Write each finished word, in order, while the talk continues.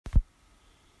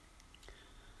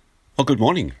Well, good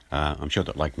morning. I'm sure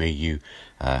that, like me, you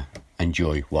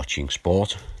enjoy watching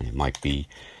sport. It might be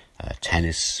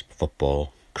tennis,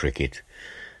 football, cricket,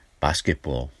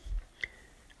 basketball.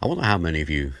 I wonder how many of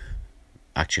you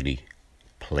actually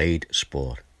played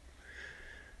sport.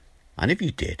 And if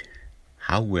you did,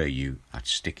 how were you at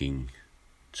sticking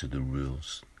to the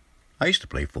rules? I used to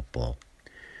play football.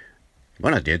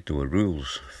 When I did, there were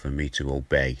rules for me to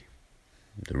obey.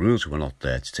 The rules were not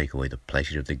there to take away the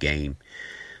pleasure of the game.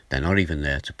 They're not even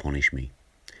there to punish me.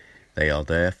 They are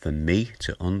there for me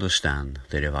to understand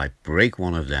that if I break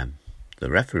one of them, the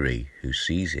referee who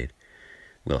sees it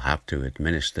will have to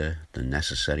administer the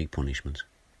necessary punishment.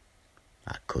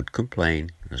 I could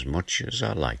complain as much as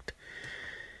I liked,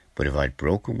 but if I'd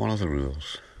broken one of the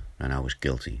rules, then I was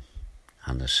guilty,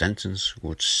 and the sentence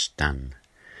would stand.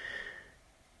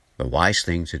 The wise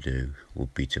thing to do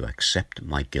would be to accept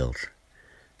my guilt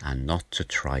and not to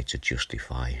try to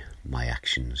justify my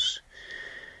actions.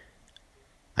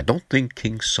 I don't think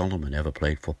King Solomon ever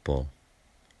played football,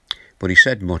 but he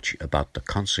said much about the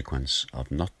consequence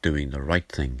of not doing the right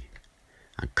thing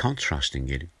and contrasting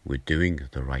it with doing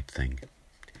the right thing.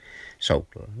 So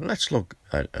let's look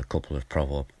at a couple of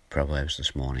Proverbs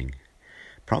this morning.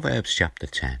 Proverbs chapter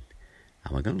 10,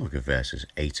 and we're going to look at verses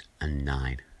 8 and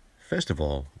 9. First of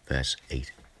all, verse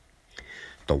 8.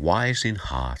 The wise in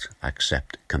heart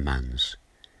accept commands,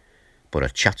 but a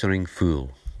chattering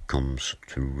fool comes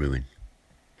to ruin.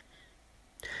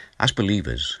 As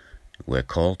believers, we're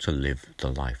called to live the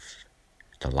life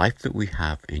that we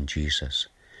have in Jesus.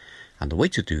 And the way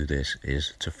to do this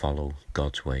is to follow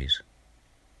God's ways.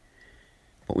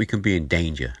 But we can be in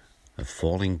danger of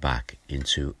falling back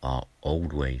into our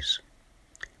old ways.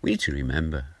 We need to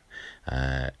remember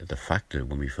the fact that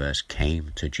when we first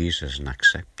came to Jesus and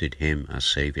accepted him as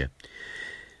Saviour,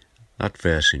 that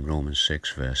verse in Romans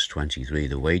 6 verse 23,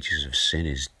 the wages of sin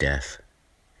is death,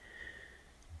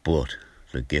 but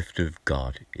the gift of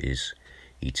God is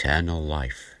eternal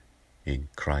life in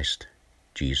Christ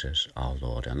Jesus our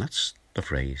Lord. And that's the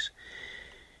phrase.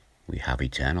 We have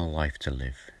eternal life to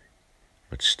live.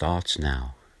 It starts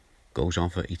now, goes on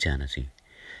for eternity,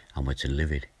 and we're to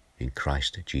live it in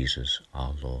Christ Jesus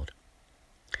our Lord.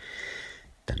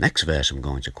 The next verse I'm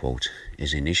going to quote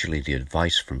is initially the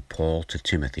advice from Paul to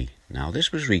Timothy. Now,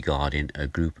 this was regarding a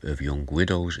group of young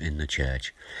widows in the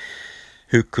church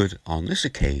who could, on this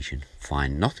occasion,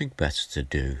 find nothing better to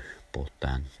do but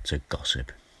than to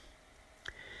gossip.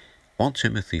 1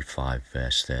 Timothy 5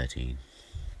 verse 13.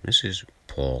 This is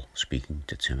Paul speaking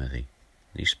to Timothy.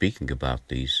 He's speaking about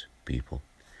these people.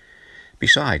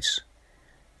 Besides,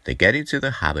 they get into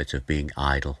the habit of being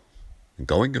idle and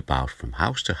going about from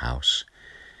house to house,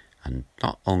 and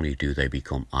not only do they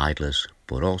become idlers,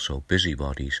 but also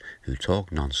busybodies who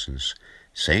talk nonsense,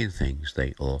 saying things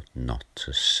they ought not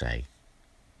to say.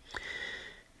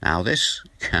 Now, this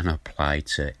can apply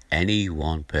to any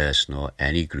one person or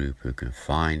any group who can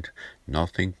find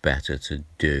nothing better to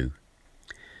do.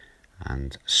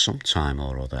 And sometime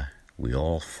or other, we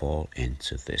all fall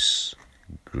into this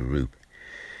group.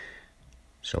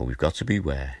 So we've got to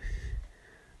beware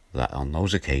that on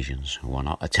those occasions we're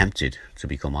not tempted to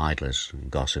become idlers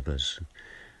and gossipers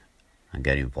and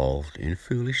get involved in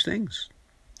foolish things.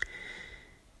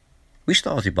 We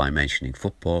started by mentioning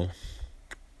football.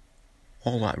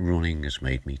 All that running has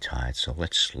made me tired, so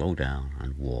let's slow down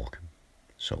and walk.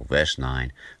 So verse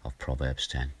 9 of Proverbs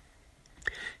 10.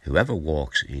 Whoever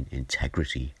walks in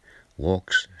integrity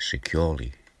walks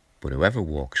securely, but whoever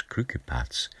walks crooked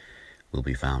paths will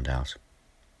be found out.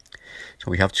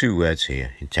 So we have two words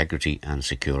here, integrity and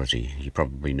security. You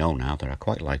probably know now that I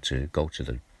quite like to go to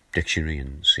the dictionary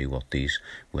and see what these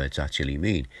words actually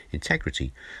mean.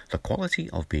 Integrity, the quality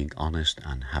of being honest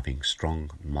and having strong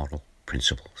moral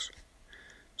principles.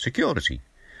 Security,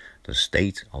 the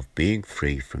state of being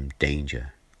free from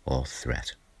danger or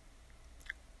threat.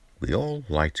 We all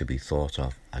like to be thought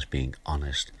of as being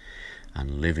honest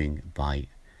and living by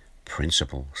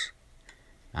principles,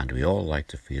 and we all like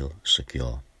to feel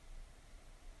secure.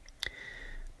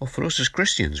 But for us as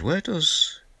Christians, where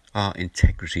does our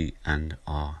integrity and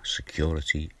our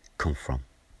security come from?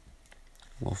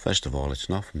 Well, first of all, it's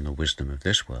not from the wisdom of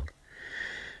this world,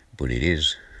 but it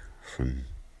is from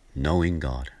knowing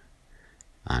God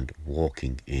and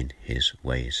walking in his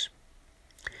ways.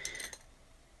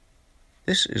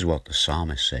 This is what the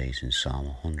psalmist says in Psalm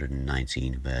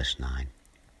 119 verse 9.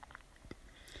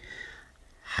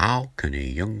 How can a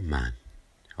young man,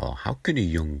 or how can a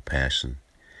young person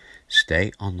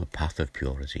stay on the path of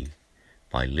purity?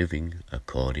 By living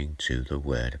according to the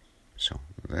word. So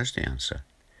there's the answer.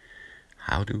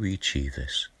 How do we achieve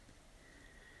this?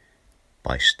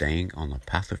 by staying on the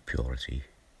path of purity.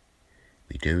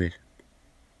 We do it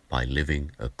by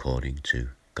living according to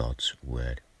God's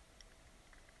word.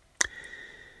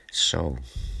 So,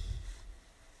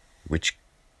 which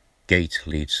gate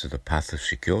leads to the path of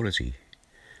security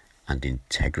and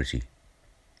integrity?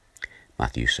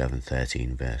 Matthew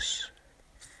 7:13, verse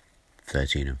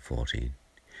 13 and 14.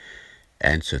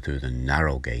 Enter through the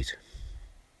narrow gate,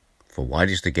 for wide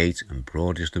is the gate and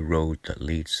broad is the road that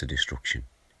leads to destruction,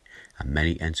 and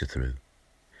many enter through.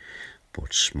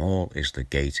 But small is the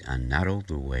gate and narrow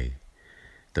the way,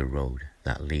 the road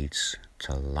that leads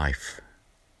to life,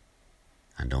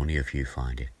 and only a few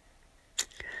find it.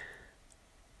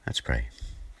 Let's pray.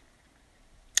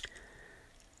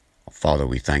 Father,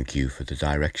 we thank you for the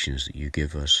directions that you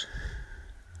give us.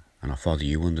 And our Father,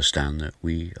 you understand that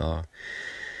we are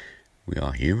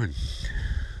human.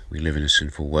 We live in a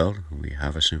sinful world and we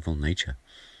have a sinful nature.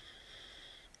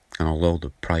 And although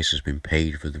the price has been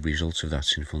paid for the results of that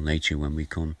sinful nature when we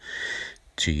come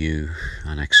to you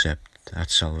and accept that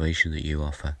salvation that you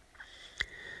offer,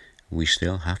 we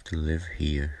still have to live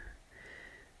here.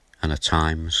 And at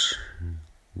times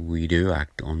we do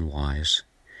act unwise.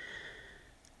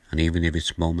 And even if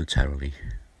it's momentarily,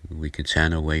 we can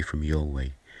turn away from your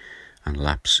way and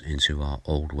lapse into our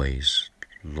old ways.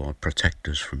 Lord, protect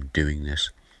us from doing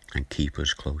this and keep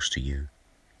us close to you.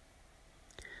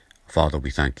 Father,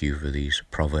 we thank you for these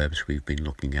proverbs we've been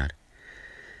looking at.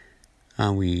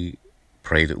 And we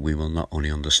pray that we will not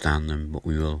only understand them, but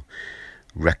we will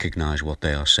recognize what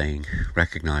they are saying,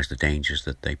 recognize the dangers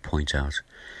that they point out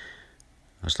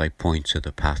as they point to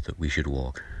the path that we should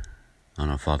walk.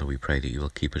 And our Father, we pray that you will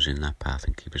keep us in that path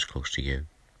and keep us close to you.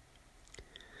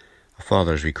 Our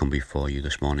Father, as we come before you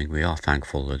this morning, we are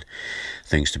thankful that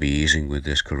things to be easing with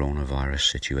this coronavirus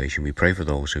situation. We pray for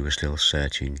those who are still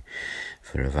searching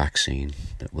for a vaccine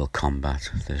that will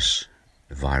combat this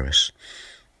virus.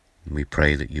 And we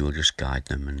pray that you will just guide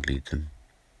them and lead them.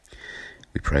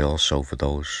 We pray also for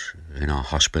those in our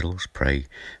hospitals, pray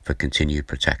for continued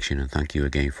protection, and thank you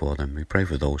again for them. We pray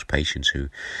for those patients who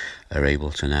are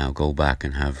able to now go back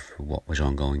and have what was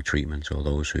ongoing treatment, or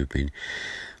those who've been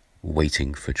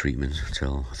waiting for treatment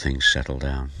until things settle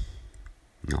down.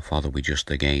 Now, Father, we just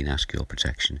again ask your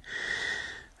protection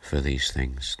for these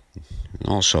things. And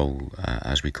also,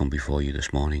 as we come before you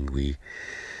this morning, we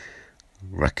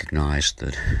recognize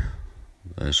that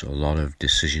there's a lot of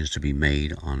decisions to be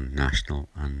made on national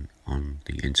and on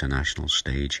the international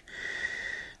stage.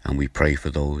 And we pray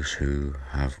for those who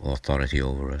have authority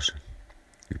over us.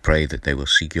 We pray that they will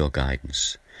seek your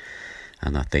guidance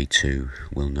and that they too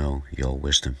will know your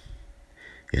wisdom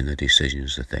in the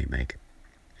decisions that they make.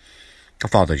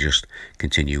 Father, just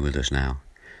continue with us now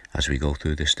as we go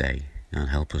through this day and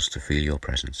help us to feel your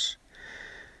presence.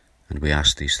 And we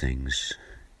ask these things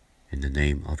in the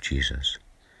name of Jesus.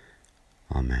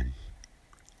 Amen.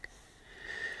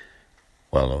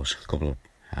 Well, those couple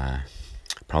of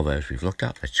proverbs we've looked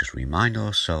at, let's just remind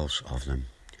ourselves of them.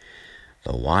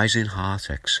 The wise in heart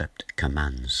accept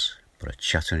commands, but a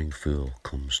chattering fool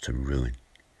comes to ruin.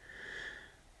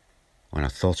 When I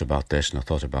thought about this and I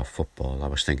thought about football, I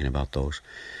was thinking about those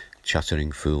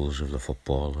chattering fools of the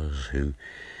footballers who,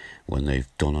 when they've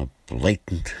done a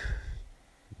blatant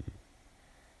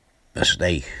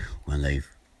mistake, when they've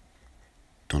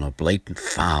done a blatant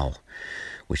foul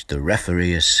which the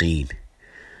referee has seen,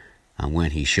 and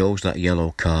when he shows that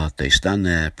yellow card, they stand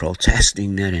there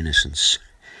protesting their innocence,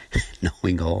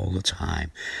 knowing all the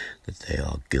time that they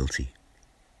are guilty.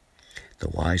 The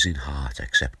wise in heart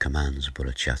accept commands, but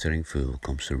a chattering fool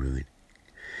comes to ruin.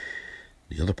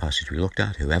 The other passage we looked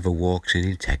at, whoever walks in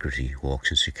integrity walks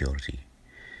in security,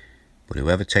 but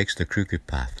whoever takes the crooked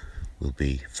path will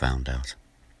be found out.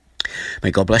 May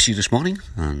God bless you this morning,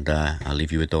 and I'll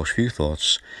leave you with those few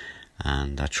thoughts,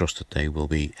 and I trust that they will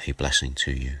be a blessing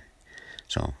to you.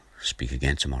 So, speak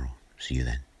again tomorrow. See you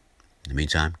then. In the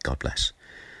meantime, God bless.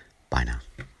 Bye now.